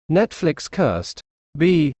Netflix Cursed.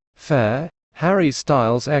 Be fair, Harry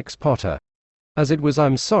Styles X Potter. As it was,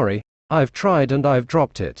 I'm sorry, I've tried and I've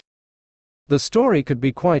dropped it. The story could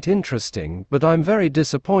be quite interesting, but I'm very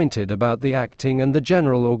disappointed about the acting and the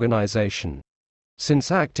general organization.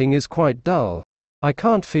 Since acting is quite dull, I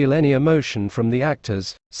can't feel any emotion from the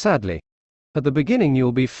actors, sadly. At the beginning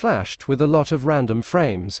you'll be flashed with a lot of random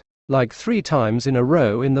frames, like 3 times in a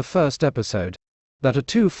row in the first episode, that are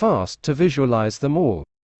too fast to visualize them all.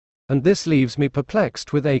 And this leaves me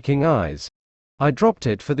perplexed with aching eyes. I dropped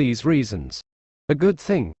it for these reasons. A good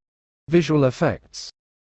thing. Visual effects.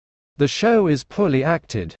 The show is poorly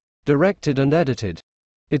acted, directed and edited.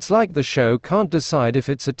 It's like the show can't decide if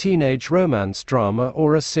it's a teenage romance drama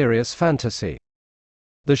or a serious fantasy.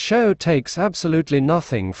 The show takes absolutely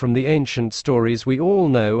nothing from the ancient stories we all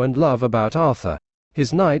know and love about Arthur,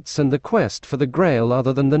 his knights and the quest for the Grail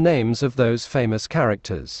other than the names of those famous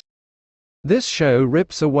characters. This show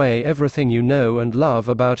rips away everything you know and love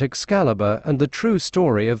about Excalibur and the true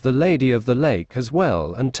story of the Lady of the Lake as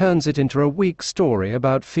well, and turns it into a weak story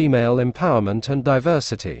about female empowerment and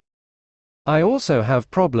diversity. I also have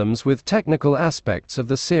problems with technical aspects of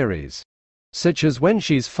the series. Such as when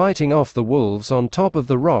she's fighting off the wolves on top of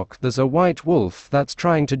the rock, there's a white wolf that's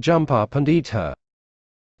trying to jump up and eat her.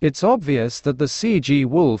 It's obvious that the CG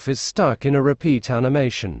wolf is stuck in a repeat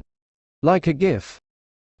animation. Like a GIF.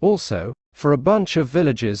 Also, for a bunch of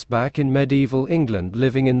villagers back in medieval England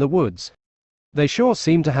living in the woods, they sure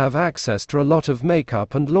seem to have access to a lot of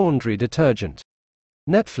makeup and laundry detergent.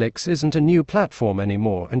 Netflix isn't a new platform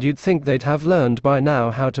anymore, and you'd think they'd have learned by now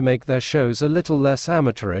how to make their shows a little less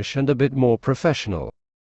amateurish and a bit more professional.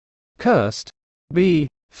 Cursed. Be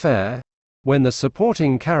fair, when the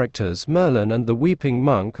supporting characters Merlin and the Weeping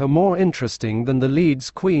Monk are more interesting than the leads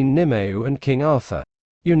Queen Nimue and King Arthur,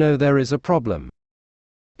 you know there is a problem.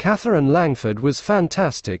 Catherine Langford was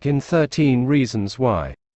fantastic in 13 Reasons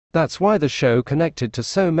Why. That's why the show connected to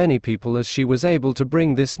so many people, as she was able to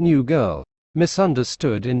bring this new girl,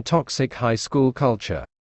 misunderstood in toxic high school culture.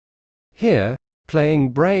 Here, playing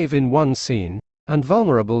brave in one scene, and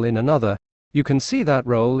vulnerable in another, you can see that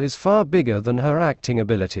role is far bigger than her acting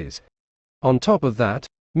abilities. On top of that,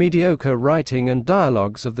 mediocre writing and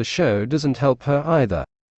dialogues of the show doesn't help her either.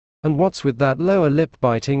 And what's with that lower lip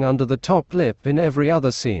biting under the top lip in every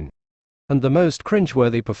other scene? And the most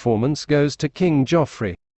cringeworthy performance goes to King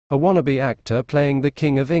Joffrey, a wannabe actor playing the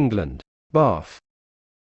King of England. Barf.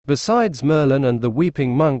 Besides Merlin and the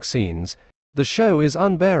Weeping Monk scenes, the show is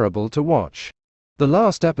unbearable to watch. The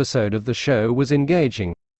last episode of the show was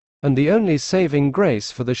engaging, and the only saving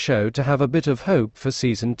grace for the show to have a bit of hope for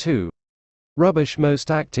season 2. Rubbish.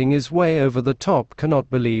 Most acting is way over the top. Cannot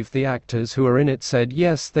believe the actors who are in it said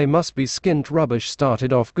yes, they must be skint rubbish.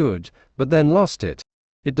 Started off good, but then lost it.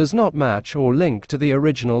 It does not match or link to the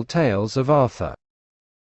original tales of Arthur.